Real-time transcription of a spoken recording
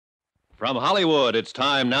From Hollywood, it's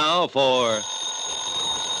time now for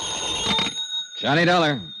Johnny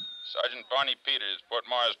Dollar. Sergeant Barney Peters, Port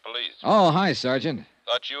Morris Police. Oh, hi, Sergeant.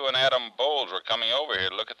 Thought you and Adam Bowles were coming over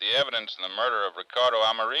here to look at the evidence in the murder of Ricardo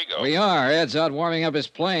Amerigo. We are. Ed's out warming up his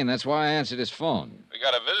plane. That's why I answered his phone. We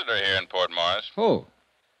got a visitor here in Port Morris. Who?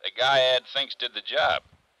 The guy Ed thinks did the job.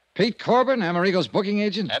 Pete Corbin, Amerigo's booking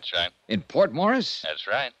agent? That's right. In Port Morris? That's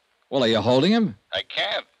right. Well, are you holding him? I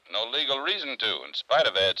can't. No legal reason to, in spite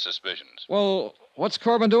of Ed's suspicions. Well, what's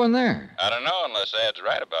Corbin doing there? I don't know unless Ed's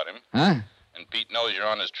right about him. Huh? And Pete knows you're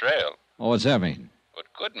on his trail. Well, what's that mean? What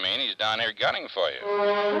could mean he's down here gunning for you.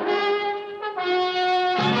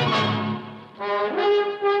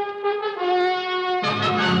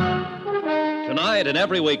 Tonight and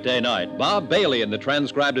every weekday night, Bob Bailey in the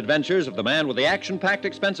transcribed adventures of the man with the action-packed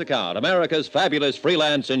expense account, America's fabulous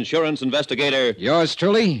freelance insurance investigator. Yours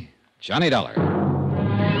truly, Johnny Dollar.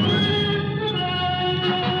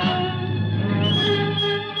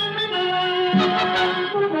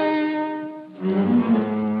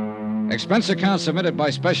 Expense account submitted by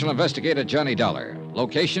Special Investigator Johnny Dollar.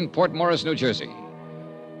 Location, Port Morris, New Jersey.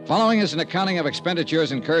 Following is an accounting of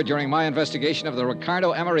expenditures incurred during my investigation of the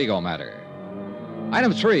Ricardo Amerigo matter.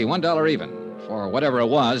 Item 3, $1 even. For whatever it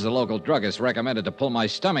was, the local druggist recommended to pull my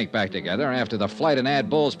stomach back together after the flight in Ad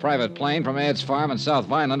Bull's private plane from Ad's farm in South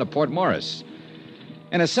Vineland to Port Morris.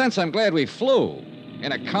 In a sense, I'm glad we flew.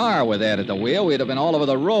 In a car with Ed at the wheel, we'd have been all over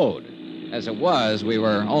the road. As it was, we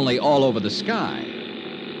were only all over the sky.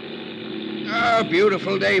 Oh,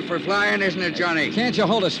 beautiful day for flying, isn't it, Johnny? Can't you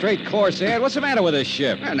hold a straight course, Ed? What's the matter with this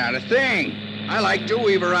ship? Not a thing. I like to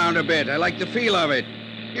weave around a bit. I like the feel of it.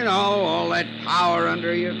 You know, all that power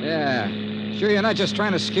under you. Yeah. Sure you're not just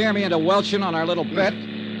trying to scare me into welching on our little bet?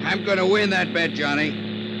 I'm going to win that bet, Johnny.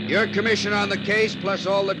 Your commission on the case, plus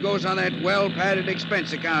all that goes on that well-padded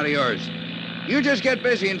expense account of yours. You just get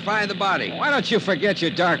busy and find the body. Why don't you forget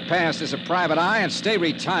your dark past as a private eye and stay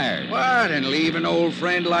retired? What, and leave an old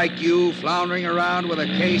friend like you floundering around with a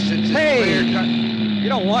case that's Hey! clear-cut? You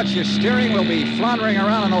don't watch your steering, we'll be floundering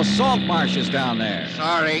around in those salt marshes down there.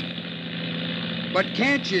 Sorry. But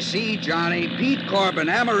can't you see, Johnny? Pete Corbin,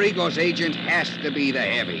 Amerigo's agent, has to be the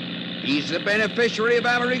heavy. He's the beneficiary of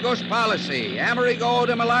Amerigo's policy. Amerigo owed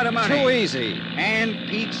him a lot of money. Too easy. And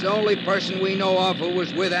Pete's the only person we know of who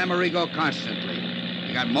was with Amerigo constantly.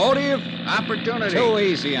 You got motive, opportunity. Too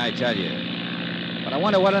easy, I tell you. But I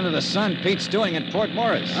wonder what under the sun Pete's doing in Port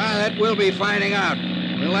Morris. That we'll be finding out.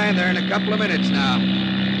 We'll land there in a couple of minutes now.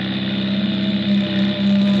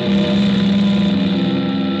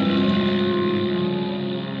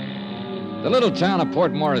 The little town of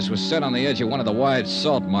Port Morris was set on the edge of one of the wide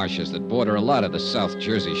salt marshes that border a lot of the South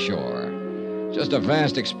Jersey shore. Just a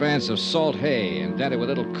vast expanse of salt hay indented with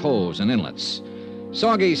little coves and inlets.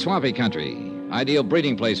 Soggy, swampy country. Ideal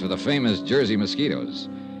breeding place for the famous Jersey mosquitoes.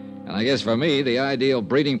 And I guess for me, the ideal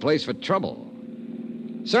breeding place for trouble.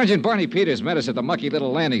 Sergeant Barney Peters met us at the mucky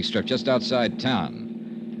little landing strip just outside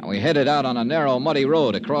town. And we headed out on a narrow, muddy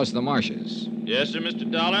road across the marshes. Yes, sir, Mr.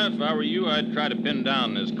 Dollar. If I were you, I'd try to pin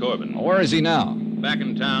down this Corbin. Where is he now? Back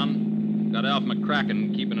in town. Got Alf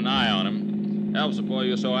McCracken keeping an eye on him. Alf's the boy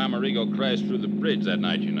you saw Amerigo crash through the bridge that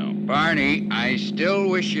night, you know. Barney, I still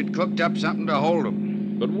wish you'd cooked up something to hold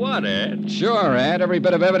him. But what, Ed? Sure, Ed. Every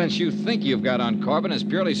bit of evidence you think you've got on Corbin is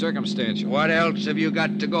purely circumstantial. What else have you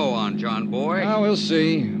got to go on, John boy? Oh, we'll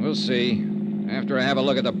see. We'll see. After I have a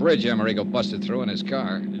look at the bridge Amerigo busted through in his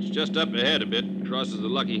car. It's just up ahead a bit. Crosses the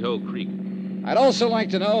Lucky Hoe Creek. I'd also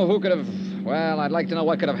like to know who could have... Well, I'd like to know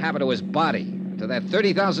what could have happened to his body. To that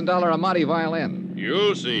 $30,000 Amati violin.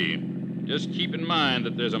 You'll see. Just keep in mind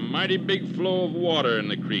that there's a mighty big flow of water in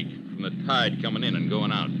the creek from the tide coming in and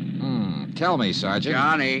going out. Tell me, Sergeant.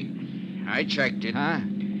 Johnny, I checked it. Huh?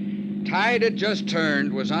 Tide had just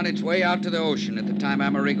turned, was on its way out to the ocean at the time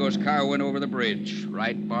Amerigo's car went over the bridge.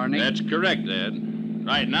 Right, Barney? That's correct, Ed.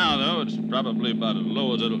 Right now, though, it's probably about as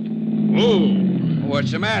low as it'll... Whoa!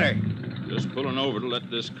 What's the matter? Just pulling over to let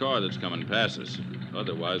this car that's coming past us.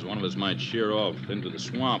 Otherwise, one of us might sheer off into the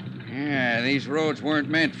swamp. Yeah, these roads weren't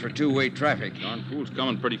meant for two-way traffic. Darn fool's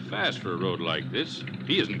coming pretty fast for a road like this. If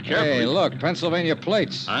he isn't careful... Hey, look, Pennsylvania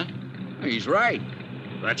plates. Huh? He's right.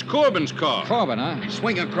 That's Corbin's car. Corbin, huh?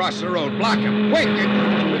 Swing across the road. Block him. Quick!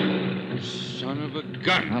 Son of a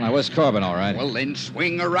gun. No, no, where's Corbin, all right? Well, then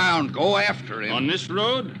swing around. Go after him. On this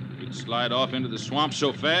road, he'd slide off into the swamp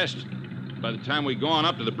so fast. By the time we go on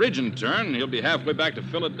up to the bridge and turn, he'll be halfway back to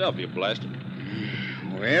Philadelphia, blast him.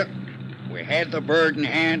 Well, we had the bird in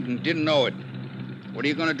hand and didn't know it. What are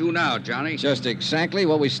you going to do now, Johnny? Just exactly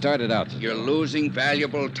what we started out to do. You're losing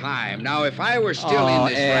valuable time. Now, if I were still in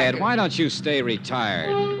this Ed, racket... why don't you stay retired?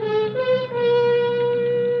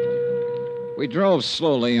 We drove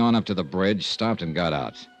slowly on up to the bridge, stopped and got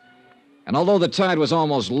out. And although the tide was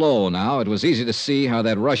almost low now, it was easy to see how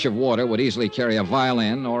that rush of water would easily carry a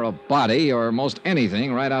violin or a body or most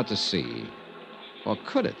anything right out to sea. Or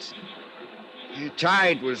could it? The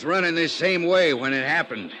tide was running this same way when it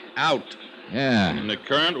happened. Out. Yeah. And the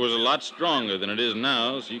current was a lot stronger than it is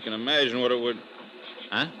now, so you can imagine what it would...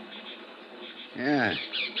 Huh? Yeah.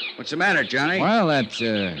 What's the matter, Johnny? Well,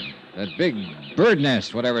 that big bird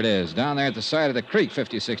nest, whatever it is, down there at the side of the creek,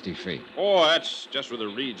 50, 60 feet. Oh, that's just where the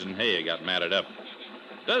reeds and hay got matted up.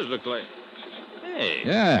 Does look like... Hey.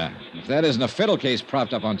 Yeah. If that isn't a fiddle case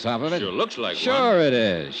propped up on top of it. Sure looks like one. Sure it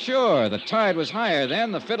is. Sure. The tide was higher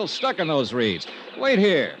then. The fiddle's stuck in those reeds. Wait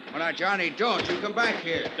here. Well, now, Johnny, don't. You come back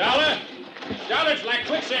here. Dollar! Dollar, it's like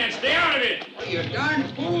quicksand. Stay out of it. Oh, you darn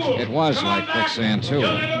fool. It was Come like on back. quicksand, too.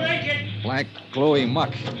 You'll never make it. Black, glowy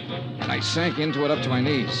muck. And I sank into it up to my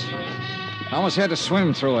knees. I almost had to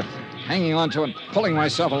swim through it, hanging onto it, pulling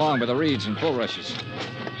myself along by the reeds and bulrushes.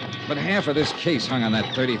 But half of this case hung on that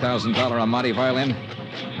 $30,000 Amati violin,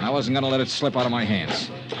 and I wasn't going to let it slip out of my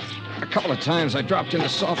hands. A couple of times I dropped into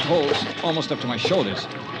soft holes, almost up to my shoulders,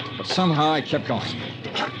 but somehow I kept going.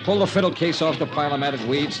 Pulled the fiddle case off the pile of matted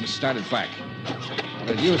weeds and started back.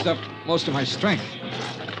 But I'd used up most of my strength.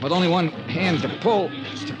 With only one hand to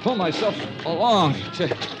pull myself along,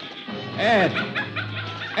 to... Ed!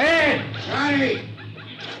 Johnny!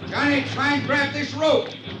 Johnny, try and grab this rope.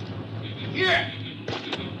 Here.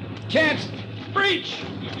 Can't reach!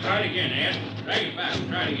 Try it again, Ed. Drag it back.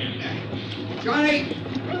 Try it again. Johnny,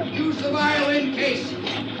 use the violin case.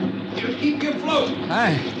 It'll keep you afloat.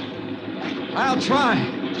 I'll try.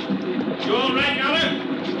 You all right,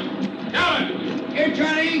 Dollar? Dollar! Here,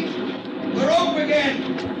 Johnny. The rope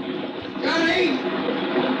again. Johnny!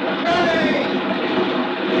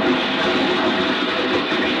 Johnny!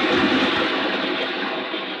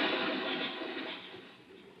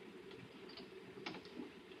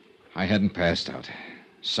 I hadn't passed out.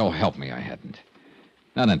 So help me, I hadn't.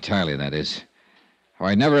 Not entirely, that is. Or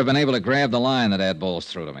I'd never have been able to grab the line that Ed Bowles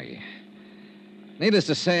threw to me. Needless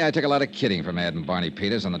to say, I took a lot of kidding from Ed and Barney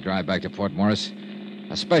Peters on the drive back to Port Morris,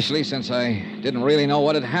 especially since I didn't really know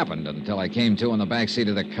what had happened until I came to in the back seat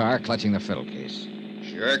of the car, clutching the fiddle case.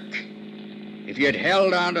 Jerk. If you'd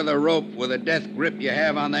held onto the rope with the death grip you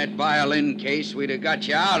have on that violin case, we'd have got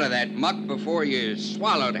you out of that muck before you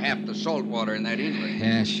swallowed half the salt water in that inlet.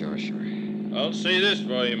 Yeah, sure. I'll say this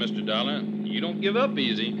for you, Mr. Dollar. You don't give up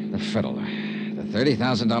easy. The fiddle. The $30,000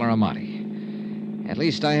 Amati. At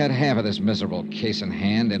least I had half of this miserable case in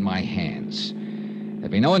hand in my hands.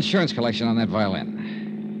 There'd be no insurance collection on that violin.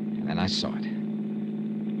 And then I saw it.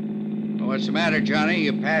 Well, what's the matter, Johnny?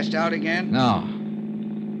 You passed out again?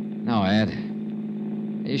 No, Ed.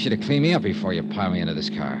 You should have cleaned me up before you piled me into this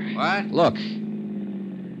car. What? Look,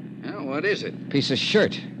 Oh, what is it? piece of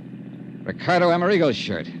shirt. Ricardo Amerigo's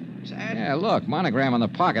shirt. Is that? Yeah, look, monogram on the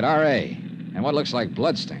pocket, R.A. And what looks like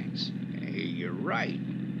bloodstains. Hey, you're right.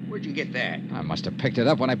 Where'd you get that? I must have picked it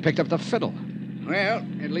up when I picked up the fiddle. Well,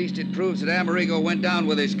 at least it proves that Amerigo went down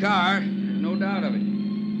with his car. No doubt of it.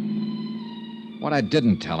 What I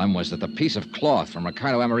didn't tell him was that the piece of cloth from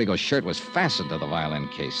Ricardo Amerigo's shirt was fastened to the violin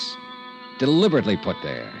case. Deliberately put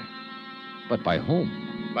there. But by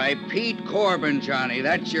whom? By Pete Corbin, Johnny.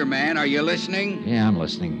 That's your man. Are you listening? Yeah, I'm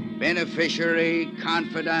listening. Beneficiary,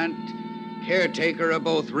 confidant, caretaker of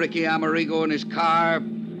both Ricky Amerigo and his car.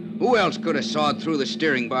 Who else could have sawed through the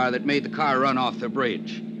steering bar that made the car run off the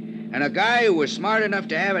bridge? And a guy who was smart enough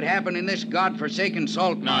to have it happen in this godforsaken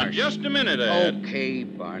salt Now, marsh. just a minute, Ed. Okay,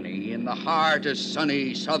 Barney, in the heart of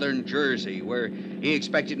sunny southern Jersey, where he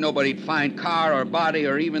expected nobody'd find car or body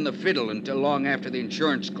or even the fiddle until long after the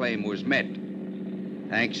insurance claim was met.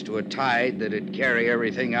 Thanks to a tide that'd carry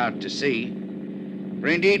everything out to sea. For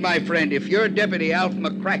indeed, my friend, if your deputy, Alf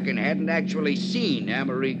McCracken, hadn't actually seen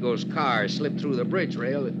Amerigo's car slip through the bridge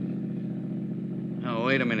rail... Oh,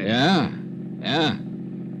 wait a minute. Yeah.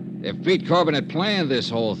 If Pete Corbin had planned this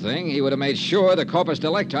whole thing, he would have made sure the corpus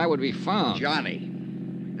delicti would be found. Johnny,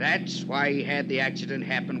 that's why he had the accident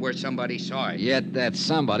happen where somebody saw it. Yet that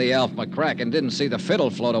somebody, Alf McCracken, didn't see the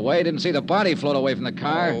fiddle float away, didn't see the body float away from the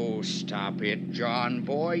car. Oh, stop it, John,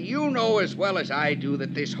 boy. You know as well as I do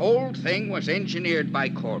that this whole thing was engineered by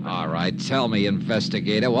Corbin. All right, tell me,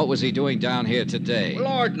 investigator, what was he doing down here today?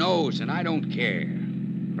 Lord knows, and I don't care.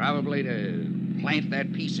 Probably to plant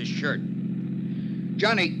that piece of shirt.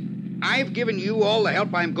 Johnny, I've given you all the help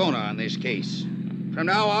I'm gonna on this case. From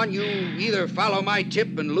now on, you either follow my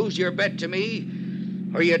tip and lose your bet to me,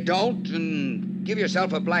 or you don't and give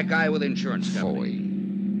yourself a black eye with insurance company.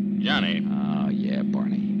 Phooey. Johnny, Oh, yeah,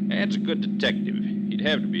 Barney. Ed's a good detective. He'd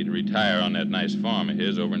have to be to retire on that nice farm of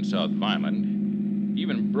his over in South Vineland. He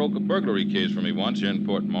even broke a burglary case for me once here in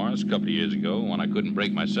Port Morris a couple of years ago, one I couldn't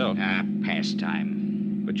break myself.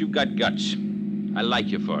 Pastime. But you've got guts. I like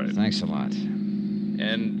you for it. Thanks a lot.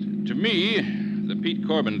 And to me, the Pete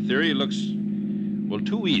Corbin theory looks, well,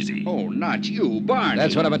 too easy. Oh, not you, Barney.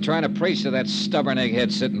 That's what I've been trying to preach to that stubborn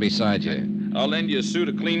egghead sitting beside you. I'll lend you a suit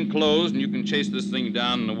of clean clothes, and you can chase this thing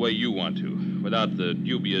down the way you want to, without the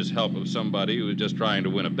dubious help of somebody who is just trying to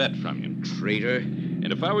win a bet from you. Traitor.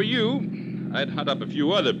 And if I were you, I'd hunt up a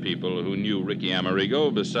few other people who knew Ricky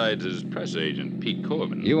Amerigo besides his press agent, Pete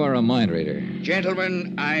Corbin. You are a mind reader.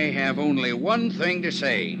 Gentlemen, I have only one thing to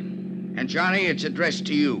say. And, Johnny, it's addressed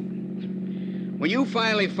to you. When you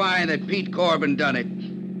finally find that Pete Corbin done it,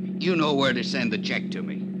 you know where to send the check to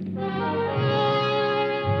me.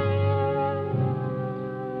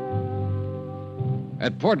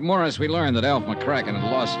 At Port Morris, we learned that Alf McCracken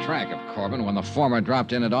had lost track of Corbin when the former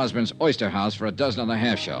dropped in at Osborne's Oyster House for a dozen and a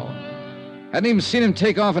half show. Hadn't even seen him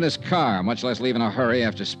take off in his car, much less leave in a hurry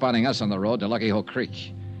after spotting us on the road to Lucky Hole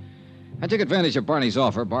Creek. I took advantage of Barney's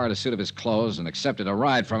offer, borrowed a suit of his clothes, and accepted a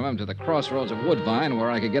ride from him to the crossroads of Woodbine where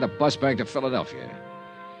I could get a bus back to Philadelphia.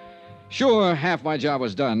 Sure, half my job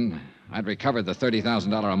was done. I'd recovered the $30,000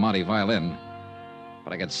 Amati violin.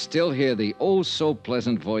 But I could still hear the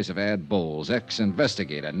oh-so-pleasant voice of Ad Bowles,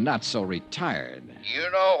 ex-investigator, not so retired. You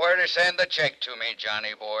know where to send the check to me, Johnny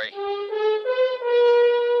boy.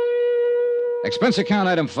 Expense account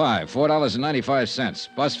item 5,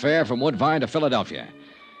 $4.95. Bus fare from Woodbine to Philadelphia.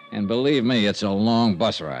 And believe me, it's a long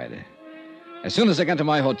bus ride. As soon as I got to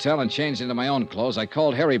my hotel and changed into my own clothes, I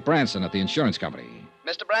called Harry Branson at the insurance company.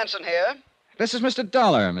 Mr. Branson here? This is Mr.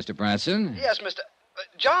 Dollar, Mr. Branson. Yes, Mr.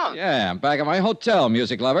 John. Yeah, I'm back at my hotel,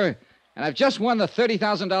 music lover. And I've just won the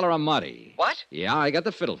 $30,000 Amati. What? Yeah, I got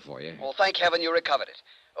the fiddle for you. Well, thank heaven you recovered it.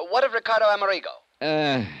 What of Ricardo Amerigo?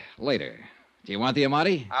 Later. Do you want the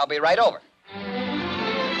Amati? I'll be right over.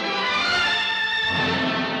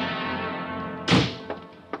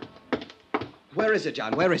 Where is it,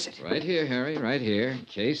 John? Where is it? Right here, Harry, right here.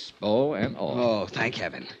 Case, bow, and all. Oh, thank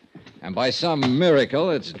heaven. And by some miracle,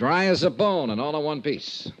 it's dry as a bone and all in one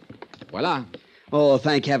piece. Voila. Oh,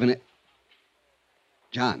 thank heaven.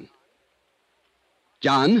 John.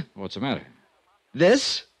 John? What's the matter?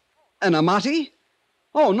 This? An Amati?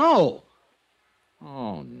 Oh, no.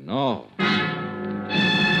 Oh, no.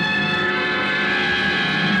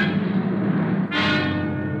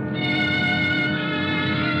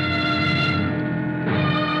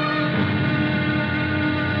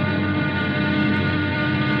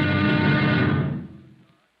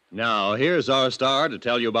 Now, here's our star to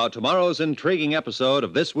tell you about tomorrow's intriguing episode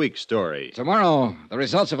of this week's story. Tomorrow, the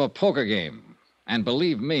results of a poker game. And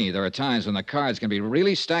believe me, there are times when the cards can be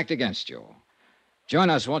really stacked against you.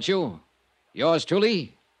 Join us, won't you? Yours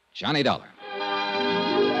truly, Johnny Dollar.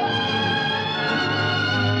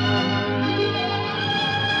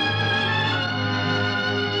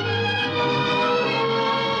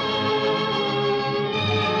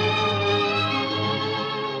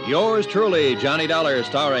 Yours truly, Johnny Dollar,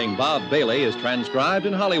 starring Bob Bailey, is transcribed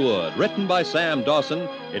in Hollywood. Written by Sam Dawson,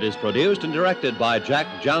 it is produced and directed by Jack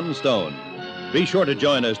Johnstone. Be sure to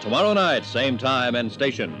join us tomorrow night, same time and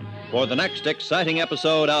station, for the next exciting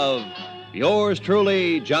episode of Yours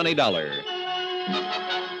truly, Johnny Dollar.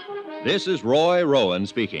 This is Roy Rowan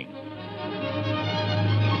speaking.